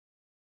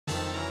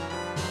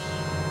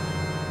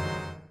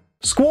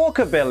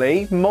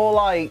Squawkabilly, more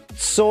like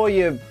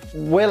Sawyer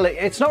Willy.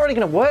 It's not really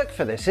going to work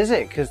for this, is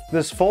it? Because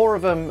there's 4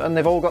 of them and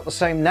they've all got the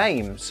same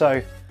name,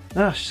 so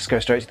let's just go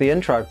straight to the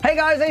intro. Hey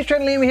guys,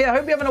 Liam here.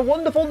 Hope you're having a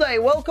wonderful day.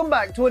 Welcome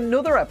back to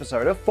another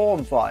episode of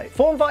Form Fight.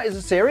 Form Fight is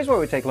a series where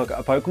we take a look at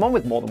a Pokemon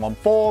with more than one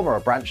form, or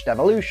a branched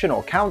evolution,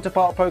 or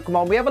counterpart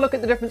Pokemon. We have a look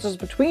at the differences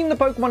between the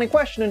Pokemon in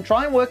question and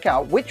try and work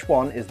out which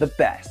one is the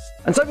best.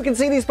 And so we can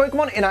see these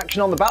Pokemon in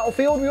action on the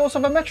battlefield. We also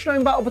have a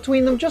Metronome battle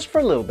between them just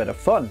for a little bit of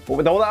fun. But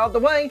with all that out of the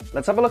way,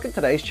 let's have a look at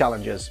today's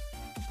challenges.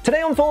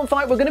 Today on Form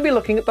Fight, we're going to be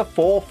looking at the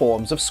 4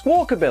 forms of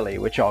Squawkabilly,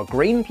 which are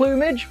green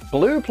plumage,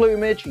 blue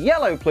plumage,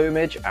 yellow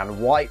plumage,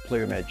 and white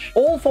plumage.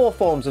 All 4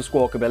 forms of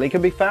Squawkabilly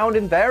can be found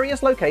in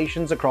various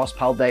locations across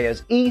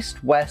Paldea's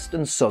east, west,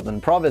 and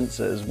southern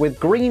provinces, with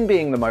green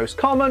being the most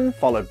common,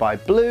 followed by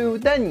blue,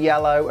 then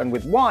yellow, and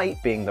with white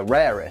being the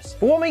rarest.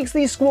 But what makes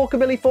these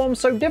Squawkabilly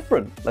forms so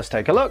different? Let's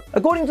take a look.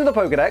 According to the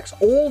Pokédex,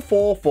 all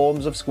 4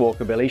 forms of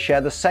Squawkabilly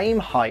share the same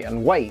height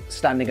and weight,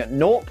 standing at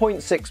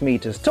 0.6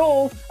 meters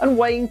tall and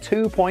weighing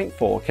 2.4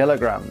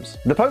 kilograms.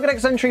 The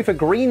Pokédex entry for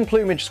green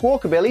plumage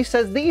Squawkabilly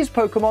says these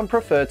Pokemon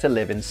prefer to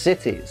live in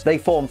cities. They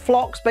form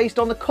flocks based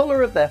on the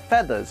color of their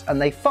feathers,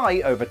 and they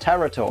fight over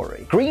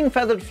territory. Green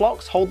feathered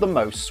flocks hold the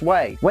most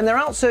sway. When they're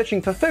out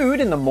searching for food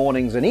in the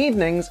mornings and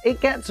evenings, it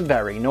gets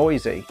very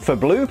noisy. For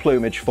blue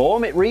plumage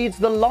form, it reads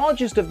the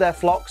largest of their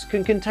flocks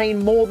can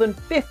contain more than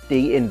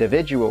 50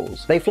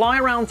 individuals. They fly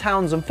around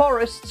towns and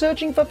forests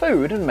searching for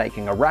food and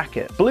making a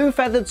racket. Blue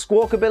feathered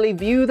Squawkabilly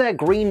view their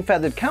green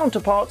feathered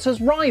counterparts as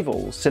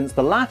rivals, since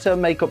the latter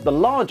make up the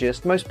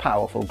largest, most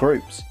powerful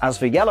groups. As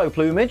for yellow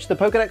plumage, the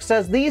Pokédex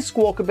says these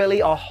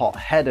Squawkabilly are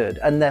hot-headed,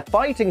 and their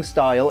fighting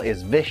style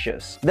is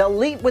vicious. They'll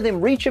leap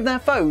within reach of their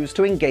foes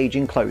to engage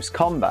in close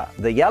combat.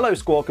 The yellow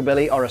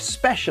Squawkabilly are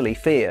especially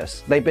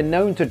fierce. They've been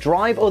known to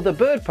drive other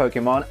bird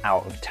Pokemon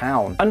out of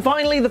town. And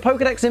finally, the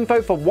Pokédex info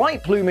for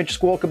white plumage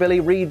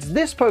Squawkabilly reads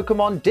this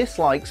Pokemon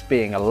dislikes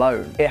being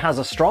alone. It has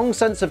a strong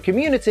sense of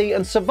community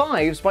and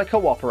survives by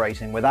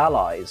cooperating with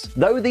allies.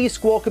 Though these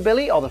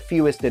Squawkabilly are the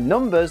fewest in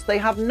numbers, they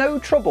have no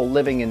trouble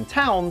living in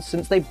towns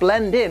since they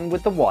blend in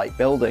with the white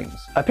buildings.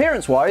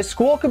 Appearance-wise,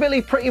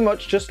 Squawkabilly pretty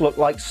much just look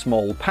like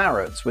small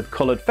parrots, with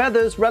coloured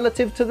feathers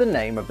relative to the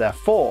name of their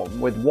form,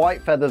 with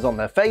white feathers on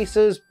their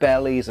faces,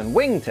 bellies, and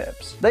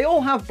wingtips. They all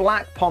have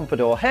black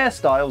pompadour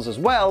hairstyles as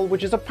well,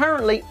 which is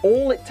apparently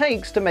all it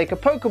takes to make a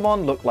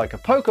Pokemon look like a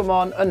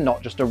Pokemon and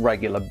not just a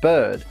regular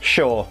bird.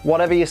 Sure,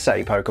 whatever you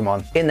say,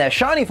 Pokemon. In their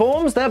shiny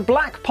forms, their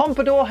black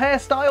pompadour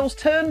hairstyles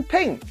turn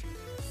pink.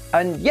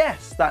 And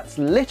yes, that's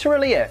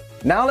literally it.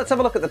 Now let's have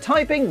a look at the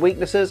typing,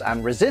 weaknesses,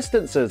 and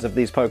resistances of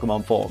these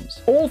Pokemon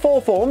forms. All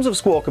 4 forms of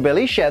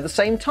Squawkabilly share the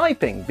same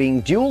typing,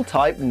 being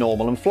dual-type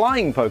normal and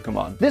flying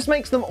Pokemon. This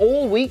makes them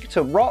all weak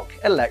to rock,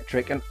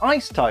 electric, and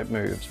ice-type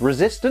moves,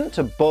 resistant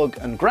to bug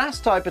and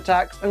grass-type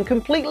attacks, and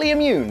completely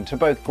immune to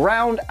both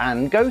ground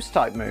and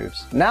ghost-type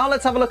moves. Now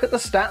let's have a look at the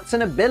stats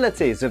and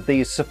abilities of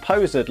these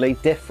supposedly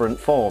different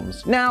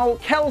forms. Now,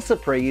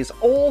 Kelsapries,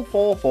 all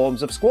 4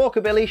 forms of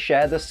Squawkabilly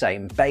share the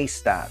same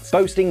base stats,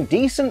 boasting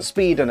decent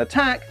speed and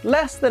attack,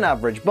 less than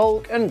average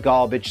bulk, and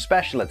garbage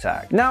special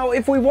attack. Now,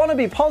 if we want to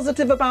be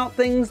positive about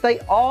things,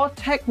 they are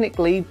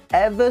technically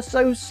ever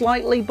so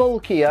slightly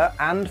bulkier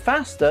and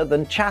faster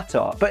than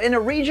Chatot. But in a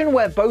region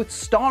where both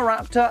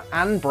Staraptor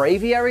and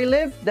Braviary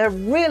live, there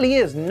really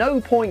is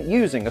no point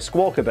using a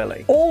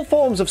Squawkabilly. All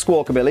forms of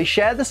Squawkabilly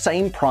share the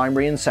same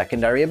primary and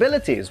secondary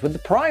abilities, with the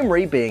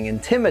primary being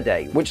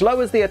Intimidate, which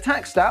lowers the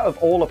attack stat of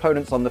all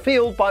opponents on the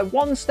field by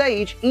 1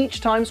 stage each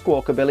time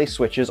Squawkabilly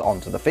switches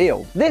onto the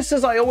field. This,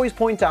 as I always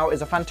point out,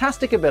 is a fantastic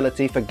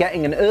ability for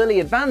getting an early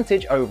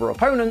advantage over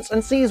opponents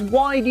and sees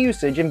wide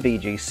usage in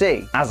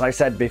VGC. As I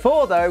said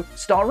before though,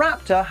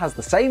 Staraptor has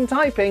the same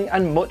typing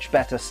and much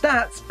better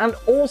stats, and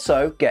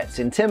also gets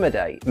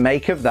Intimidate.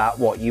 Make of that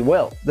what you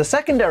will. The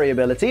secondary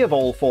ability of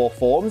all 4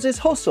 forms is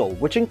Hustle,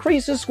 which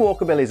increases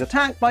Squawkabilly's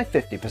attack by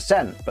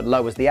 50%, but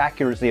lowers the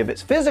accuracy of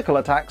its physical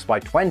attacks by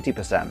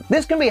 20%.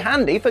 This can be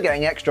handy for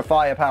getting extra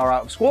firepower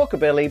out of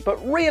Squawkabilly,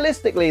 but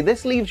realistically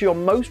this leaves your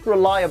most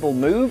reliable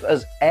move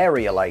as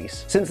Aerial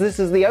Ace, since this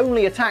is the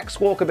only attack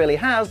Squawkabilly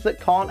has that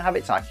can't have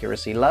its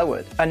accuracy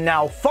lowered. And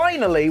now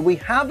finally we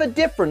have a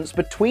difference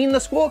between the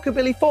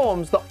Squawkabilly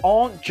forms that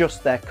aren't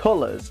just their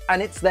colours,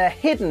 and it's their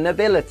hidden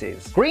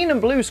abilities. Green and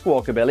blue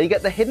Squawkabilly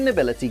get the hidden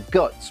ability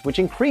Guts, which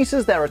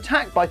increases their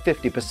attack by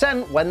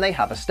 50% when they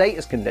have a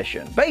status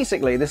condition.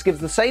 Basically, this gives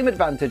the same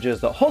advantages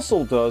that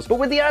Hustle does, but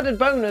with the added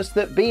bonus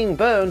that being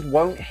burned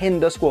won't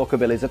hinder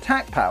Squawkabilly's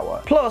attack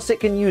power. Plus, it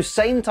can use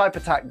same type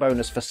attack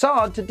bonus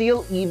Facade to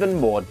deal even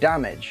more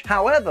damage.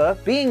 However,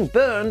 being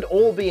burned burned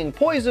or being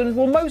poisoned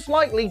will most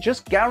likely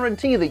just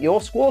guarantee that your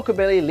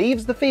Squawkabilly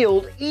leaves the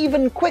field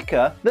even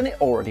quicker than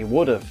it already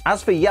would have.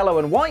 As for yellow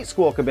and white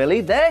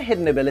Squawkabilly, their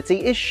hidden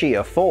ability is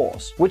Sheer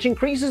Force, which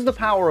increases the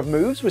power of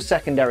moves with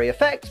secondary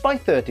effects by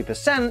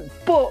 30%,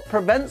 but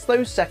prevents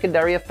those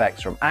secondary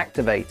effects from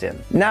activating.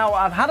 Now,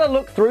 I've had a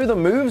look through the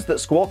moves that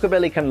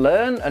Squawkabilly can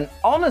learn, and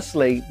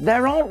honestly,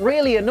 there aren't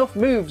really enough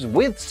moves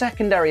with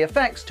secondary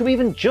effects to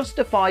even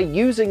justify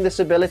using this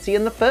ability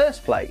in the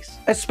first place.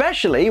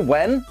 Especially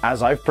when,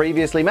 as I've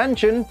previously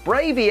mentioned,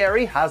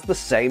 Braviary has the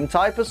same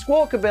type of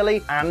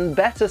Squawkabilly and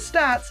better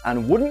stats,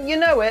 and wouldn't you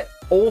know it,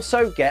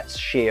 also gets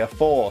Sheer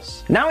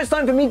Force. Now it's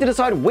time for me to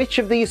decide which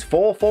of these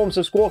 4 forms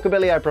of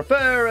Squawkabilly I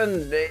prefer,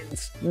 and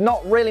it's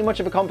not really much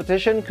of a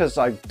competition because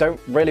I don't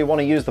really want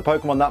to use the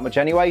Pokemon that much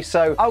anyway,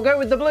 so I'll go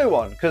with the blue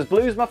one because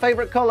blue's my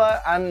favorite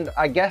color and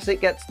I guess it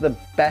gets the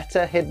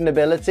better hidden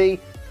ability.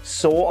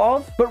 Sort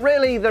of. But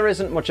really, there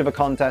isn't much of a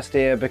contest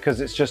here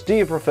because it's just, do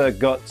you prefer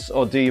Guts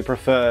or do you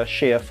prefer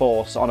Sheer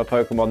Force on a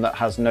Pokemon that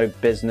has no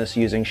business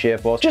using Sheer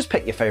Force? Just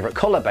pick your favorite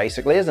color,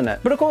 basically, isn't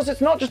it? But of course,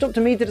 it's not just up to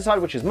me to decide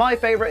which is my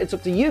favorite, it's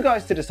up to you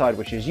guys to decide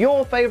which is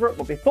your favorite.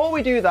 But before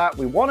we do that,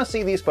 we want to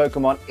see these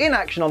Pokemon in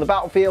action on the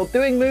battlefield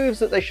doing moves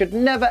that they should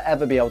never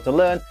ever be able to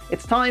learn.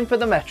 It's time for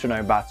the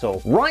Metronome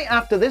battle. Right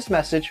after this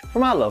message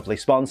from our lovely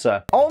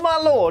sponsor. Oh my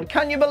lord,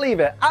 can you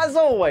believe it? As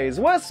always,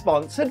 we're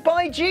sponsored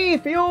by G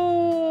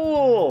Fuel!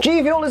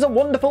 G Fuel is a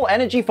wonderful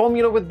energy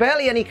formula with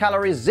barely any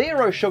calories,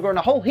 0 sugar, and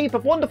a whole heap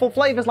of wonderful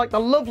flavors like the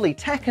lovely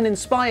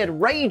Tekken-inspired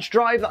Rage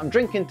Drive that I'm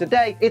drinking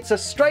today. It's a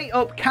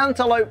straight-up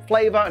cantaloupe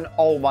flavor, and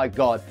oh my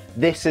god,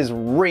 this is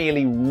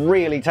really,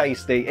 really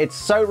tasty. It's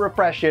so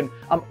refreshing.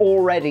 I'm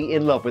already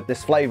in love with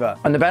this flavor.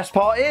 And the best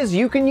part is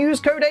you can use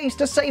code ACE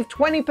to save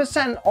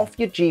 20% off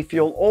your G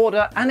Fuel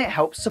order, and it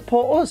helps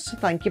support us. So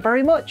thank you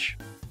very much.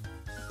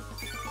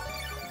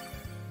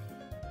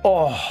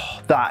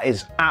 Oh, that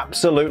is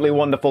absolutely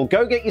wonderful.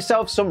 Go get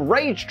yourself some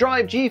Rage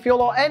Drive G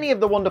Fuel or any of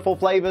the wonderful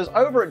flavors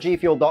over at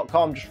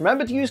gfuel.com. Just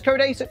remember to use code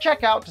ACE at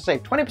checkout to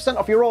save 20%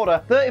 off your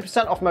order,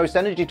 30% off most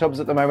energy tubs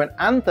at the moment,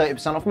 and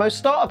 30% off most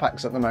starter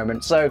packs at the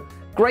moment. So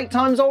great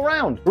times all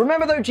round.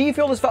 Remember though, G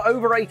Fuel is for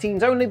over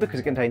 18s only because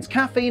it contains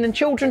caffeine, and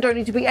children don't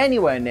need to be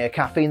anywhere near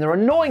caffeine. They're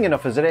annoying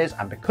enough as it is,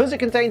 and because it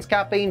contains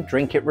caffeine,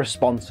 drink it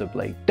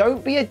responsibly.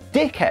 Don't be a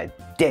dickhead,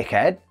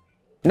 dickhead.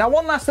 Now,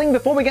 one last thing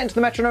before we get into the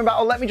Metronome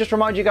battle, let me just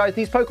remind you guys,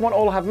 these Pokemon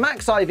all have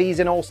max IVs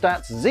in all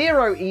stats,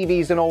 0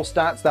 EVs in all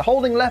stats. They're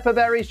holding Leper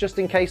Berries just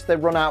in case they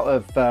run out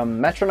of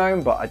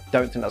Metronome, but I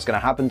don't think that's going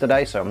to happen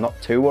today, so I'm not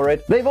too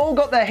worried. They've all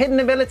got their hidden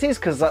abilities,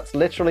 because that's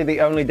literally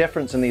the only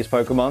difference in these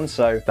Pokemon,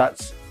 so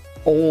that's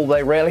all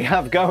they really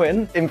have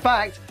going. In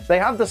fact, they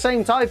have the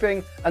same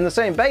typing and the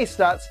same base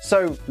stats,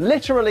 so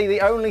literally the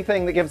only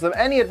thing that gives them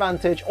any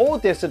advantage or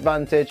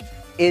disadvantage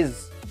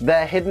is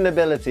their hidden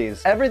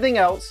abilities. Everything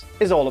else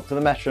is all up to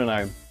the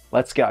Metronome.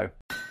 Let's go.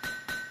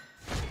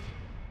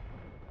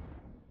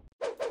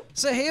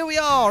 So here we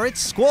are,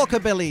 it's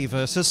Squawkabilly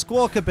versus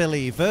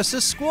Squawkabilly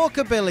versus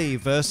Squawkabilly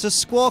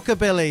versus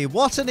Squawkabilly.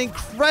 What an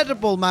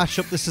incredible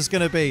mashup this is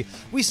going to be.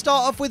 We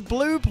start off with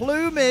Blue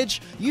Plumage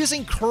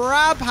using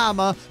Crab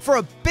Hammer for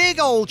a big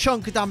old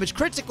chunk of damage.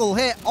 Critical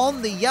hit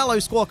on the yellow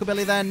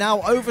Squawkabilly there.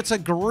 Now over to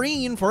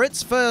Green for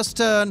its first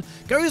turn.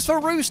 Goes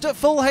for Roost at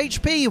full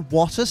HP.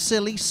 What a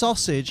silly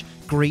sausage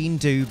Green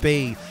do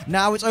be.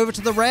 Now it's over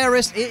to the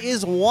rarest. It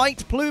is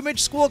White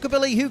Plumage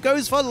Squawkabilly who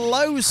goes for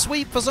low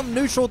sweep for some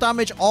neutral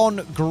damage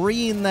on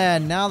Green there.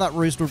 Now that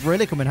Roost would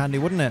really come in handy,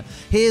 wouldn't it?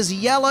 Here's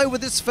Yellow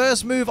with its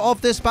first move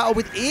of this battle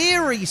with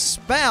Eerie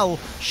Spell.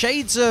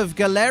 Shades of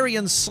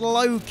Galarian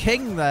Slow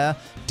King there.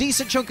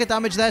 Decent chunk of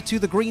damage there to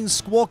the green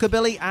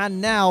Squawkabilly,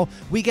 and now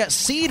we get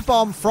Seed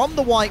Bomb from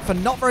the white for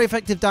not very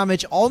effective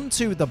damage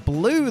onto the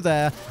blue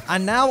there,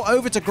 and now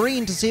over to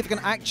green to see if it can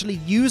actually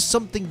use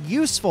something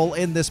useful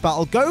in this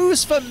battle.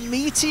 Goes for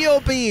Meteor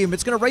Beam.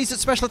 It's going to raise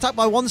its special attack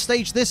by 1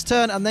 stage this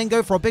turn and then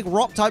go for a big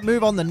rock type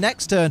move on the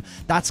next turn.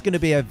 That's going to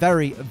be a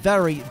very,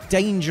 very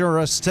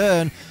dangerous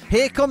turn.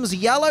 Here comes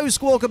yellow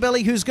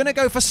Squawkabilly, who's going to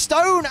go for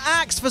Stone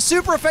Axe for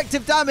super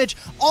effective damage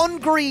on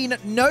green.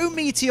 No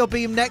Meteor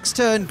Beam next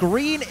turn.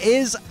 Green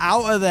is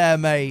out of there,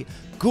 mate.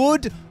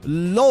 Good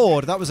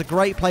lord, that was a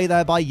great play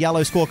there by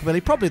yellow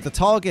Squawkabilly. Probably the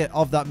target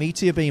of that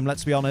Meteor Beam,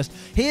 let's be honest.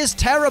 Here's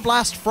Terra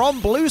Blast from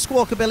blue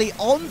Squawkabilly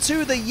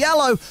onto the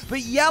yellow,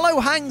 but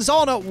yellow hangs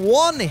on at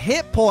 1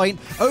 hit point.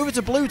 Over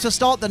to blue to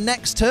start the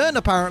next turn,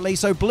 apparently.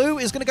 So blue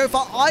is going to go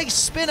for Ice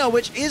Spinner,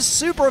 which is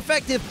super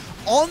effective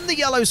on the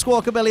yellow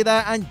Squawkabilly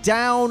there, and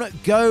down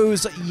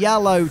goes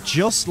yellow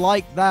just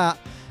like that.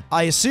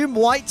 I assume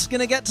white's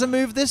going to get to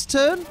move this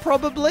turn,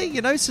 probably,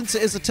 you know, since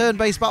it is a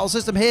turn-based battle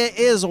system. Here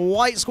is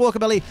white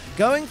Squawkabilly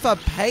going for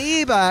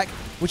Payback,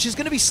 which is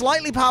going to be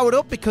slightly powered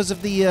up because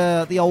of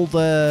the old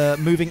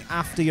moving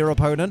after your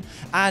opponent.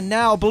 And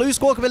now blue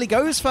Squawkabilly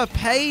goes for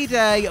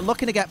Payday,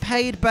 looking to get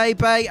paid,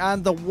 baby,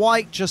 and the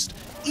white just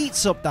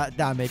eats up that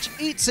damage,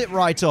 eats it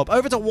right up.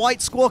 Over to White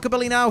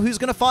Squawkabilly now, who's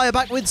going to fire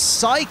back with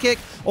Psychic,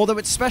 although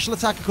its special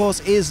attack, of course,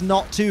 is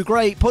not too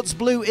great. Puts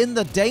Blue in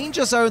the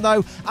danger zone,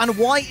 though, and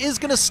White is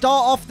going to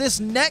start off this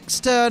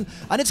next turn,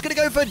 and it's going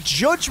to go for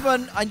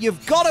Judgment, and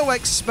you've got to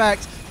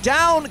expect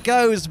down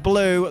goes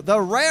Blue. The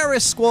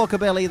rarest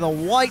Squawkabilly, the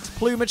White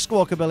Plumage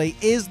Squawkabilly,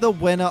 is the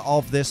winner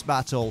of this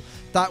battle.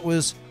 That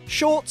was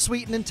short,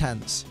 sweet, and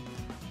intense.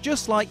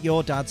 Just like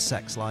your dad's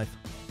sex life.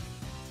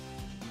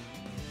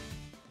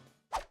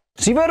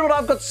 So you've heard what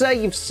I've got to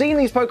say, you've seen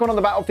these Pokemon on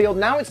the battlefield,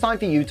 now it's time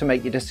for you to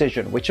make your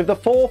decision. Which of the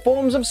 4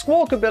 forms of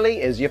Squawkabilly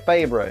is your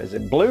favourite? Is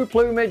it Blue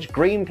Plumage,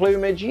 Green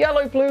Plumage,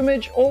 Yellow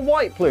Plumage, or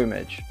White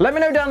Plumage? Let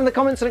me know down in the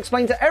comments and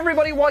explain to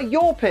everybody why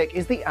your pick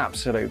is the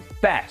absolute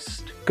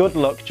best. Good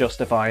luck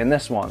justifying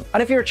this one.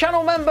 And if you're a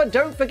channel member,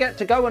 don't forget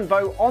to go and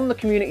vote on the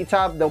community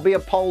tab. There'll be a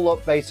poll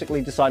up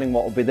basically deciding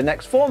what will be the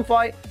next form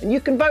fight, and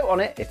you can vote on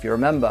it if you're a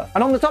member.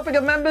 And on the topic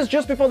of members,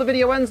 just before the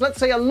video ends, let's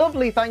say a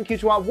lovely thank you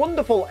to our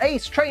wonderful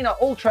Ace Trainer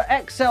Ultra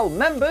XL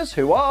members,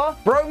 who are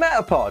Bro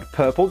Metapod,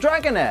 Purple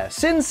Dragonair,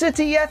 Sin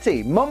City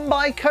Yeti,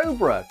 Mumbai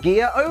Cobra,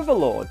 Gear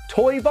Overlord,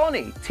 Toy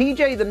Bonnie,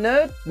 TJ the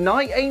Nerd,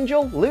 Night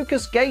Angel,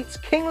 Lucas Gates,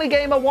 Kingly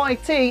Gamer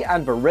YT,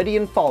 and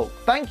Viridian Folk.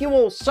 Thank you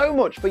all so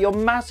much for your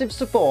massive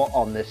support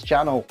on this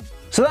channel.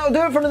 So that'll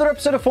do it for another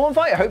episode of Form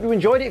Fight. I hope you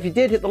enjoyed it. If you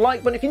did, hit the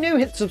like button. If you're new,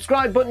 hit the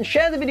subscribe button,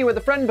 share the video with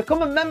a friend,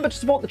 become a member to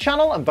support the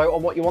channel, and vote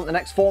on what you want the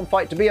next Form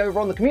Fight to be over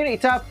on the community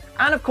tab.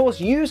 And of course,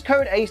 use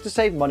code ACE to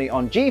save money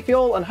on G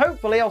Fuel, and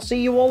hopefully I'll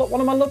see you all at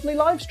one of my lovely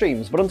live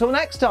streams. But until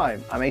next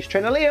time, I'm Ace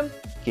Trainer Liam.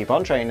 Keep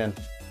on training.